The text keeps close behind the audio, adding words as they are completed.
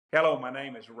Hello, my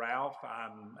name is Ralph.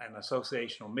 I'm an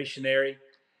associational missionary.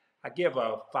 I give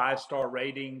a 5-star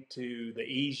rating to the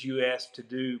EaseUS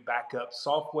To Backup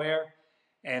software.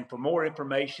 And for more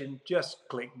information, just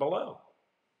click below.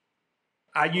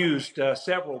 I used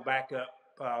several backup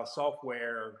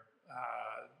software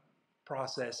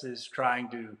processes trying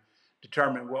to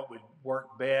determine what would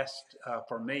work best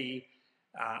for me.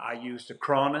 I used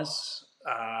Acronis.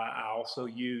 I also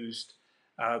used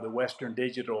the Western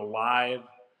Digital Live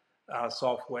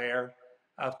software.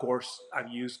 Of course, I've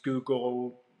used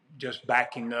Google just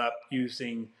backing up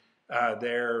using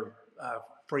their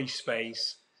free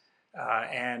space.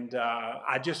 And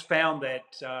I just found that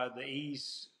the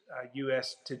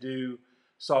EaseUS To Do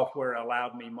software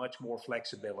allowed me much more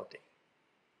flexibility.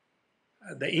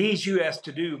 The EaseUS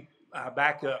To Do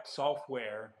backup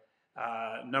software,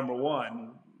 number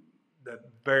one, the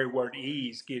very word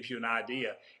ease gives you an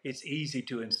idea. It's easy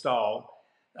to install.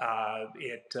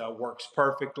 It works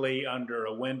perfectly under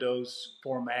a Windows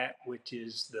format, which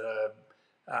is the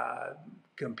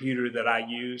computer that I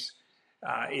use.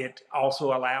 It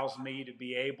also allows me to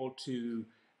be able to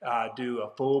do a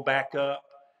full backup.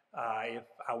 If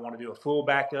I want to do a full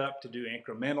backup, to do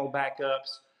incremental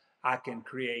backups, I can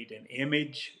create an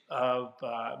image of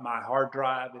my hard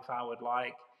drive if I would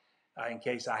like, in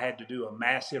case I had to do a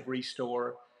massive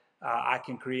restore. I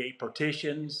can create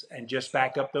partitions and just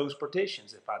back up those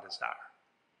partitions if I desire.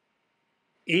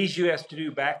 EaseUS To Do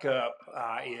Backup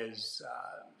is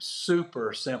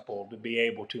super simple to be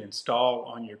able to install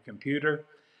on your computer.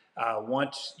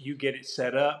 Once you get it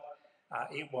set up,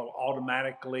 it will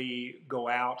automatically go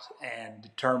out and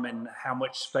determine how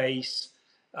much space,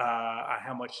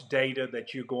 how much data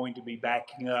that you're going to be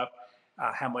backing up,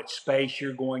 how much space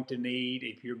you're going to need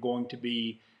if you're going to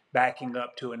be backing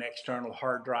up to an external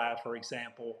hard drive, for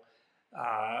example,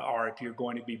 or if you're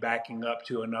going to be backing up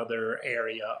to another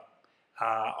area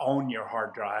on your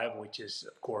hard drive, which is,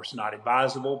 of course, not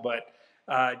advisable. But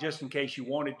just in case you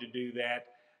wanted to do that,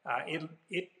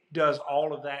 it does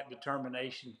all of that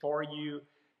determination for you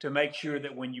to make sure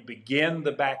that when you begin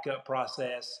the backup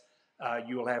process,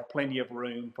 you will have plenty of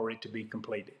room for it to be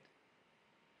completed.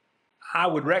 I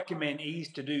would recommend Ease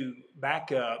To Do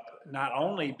Backup not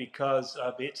only because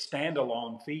of its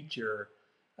standalone feature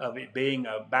of it being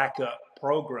a backup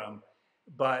program,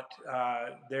 but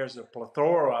there's a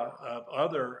plethora of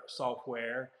other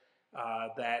software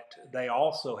that they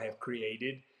also have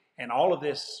created. And all of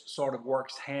this sort of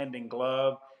works hand in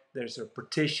glove. There's a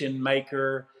partition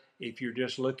maker if you're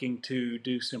just looking to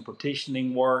do some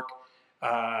partitioning work.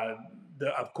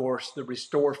 Of course, the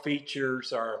restore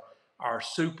features are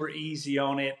super easy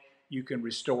on it. You can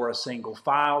restore a single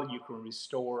file. You can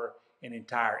restore an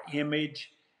entire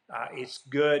image. It's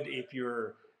good if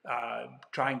you're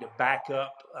trying to back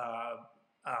up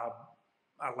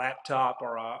a laptop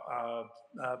or a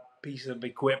piece of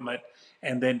equipment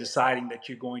and then deciding that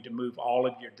you're going to move all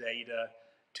of your data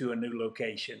to a new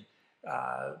location.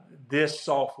 This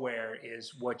software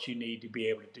is what you need to be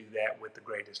able to do that with the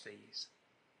greatest ease.